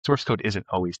source code isn't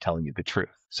always telling you the truth.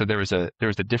 So there was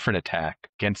a different attack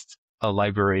against a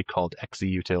library called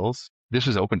xeutils. This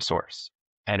was open source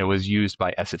and it was used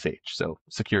by SSH, so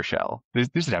secure shell.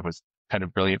 This attack was kind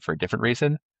of brilliant for a different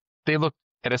reason. They looked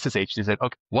at SSH and said,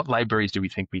 okay, what libraries do we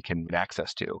think we can get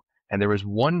access to? And there was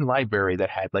one library that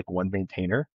had like one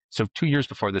maintainer. So 2 years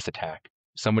before this attack,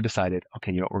 someone decided,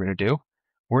 okay, you know what we're going to do?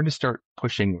 We're going to start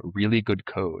pushing really good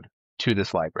code to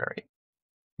this library.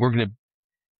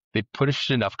 They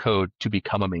pushed enough code to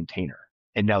become a maintainer.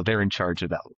 And now they're in charge of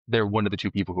that. They're one of the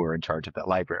two people who are in charge of that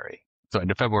library. So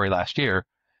in February last year,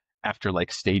 after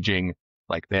like staging,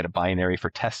 like they had a binary for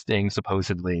testing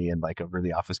supposedly and like a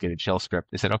really obfuscated shell script,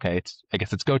 they said, okay, I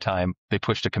guess it's go time. They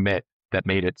pushed a commit that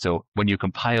made it so when you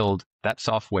compiled that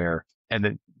software and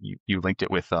then you linked it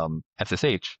with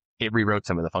SSH, it rewrote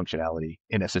some of the functionality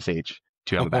in SSH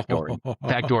to have a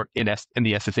backdoor in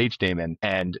the SSH daemon.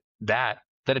 And that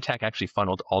attack actually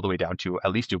funneled all the way down to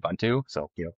at least Ubuntu. So,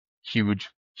 huge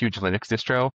Linux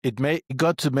distro. It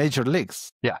got to major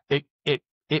leagues. Yeah,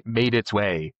 it made its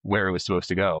way where it was supposed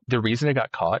to go. The reason it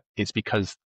got caught is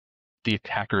because the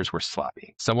attackers were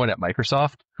sloppy. Someone at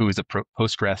Microsoft, who is a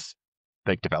Postgres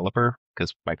like developer,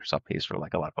 because Microsoft pays for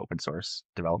like a lot of open source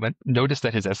development, noticed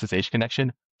that his SSH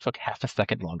connection took half a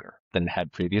second longer than it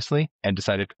had previously and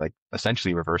decided to like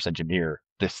essentially reverse engineer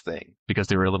this thing because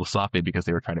they were a little sloppy because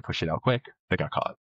they were trying to push it out quick. They got caught.